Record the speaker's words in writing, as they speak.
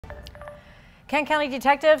Kent County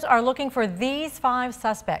detectives are looking for these 5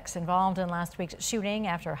 suspects involved in last week's shooting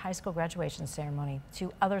after a high school graduation ceremony. 2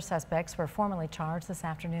 other suspects were formally charged this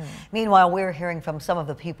afternoon. Meanwhile, we're hearing from some of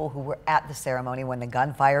the people who were at the ceremony when the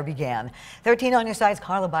gunfire began. 13 on your side's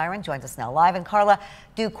Carla Byron joins us now live. And Carla,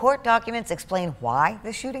 do court documents explain why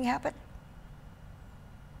the shooting happened?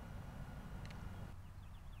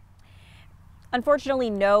 Unfortunately,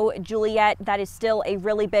 no, Juliet. That is still a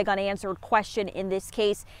really big unanswered question in this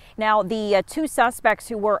case. Now, the 2 suspects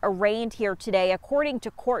who were arraigned here today, according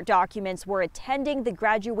to court documents, were attending the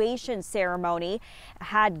graduation ceremony,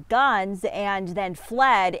 had guns, and then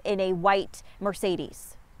fled in a white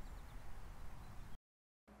Mercedes.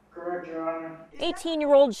 Correct, Your Honor.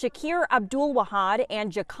 18-year-old Shakir Abdul-Wahad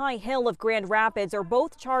and Jakai Hill of Grand Rapids are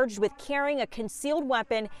both charged with carrying a concealed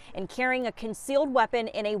weapon and carrying a concealed weapon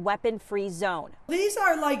in a weapon-free zone. These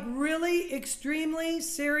are like really extremely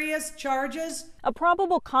serious charges. A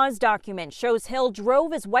probable cause document shows Hill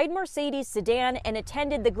drove his white Mercedes sedan and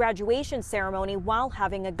attended the graduation ceremony while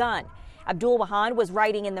having a gun. Abdul-Wahad was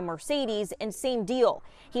riding in the Mercedes, and same deal.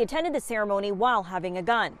 He attended the ceremony while having a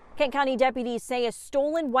gun. Kent County deputies say a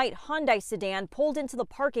stolen white Hyundai sedan pulled into the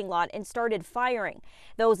parking lot and started firing.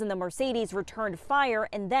 Those in the Mercedes returned fire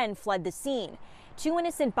and then fled the scene. 2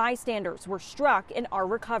 innocent bystanders were struck and are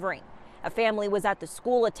recovering. A family was at the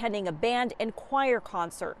school attending a band and choir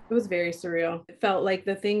concert. It was very surreal. It felt like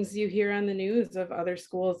the things you hear on the news of other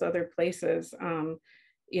schools, other places.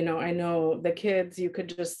 You know, I know the kids, you could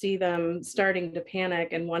just see them starting to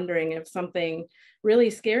panic and wondering if something really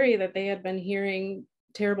scary that they had been hearing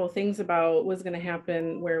terrible things about was going to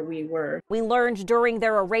happen where we were. We learned during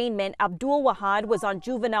their arraignment, Abdul-Wahad was on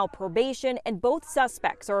juvenile probation and both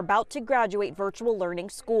suspects are about to graduate virtual learning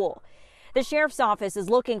school. The sheriff's office is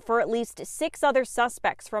looking for at least 6 other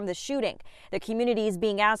suspects from the shooting. The community is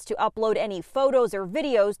being asked to upload any photos or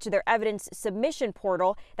videos to their evidence submission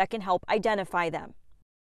portal that can help identify them.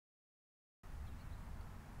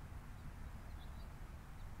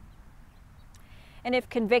 And if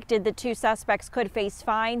convicted, the 2 suspects could face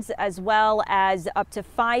fines as well as up to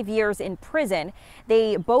 5 years in prison.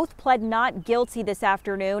 They both pled not guilty this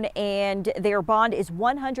afternoon, and their bond is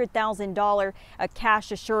 $100,000, a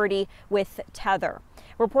cash surety with tether.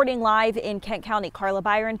 Reporting live in Kent County, Carla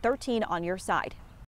Byron, 13 on your side.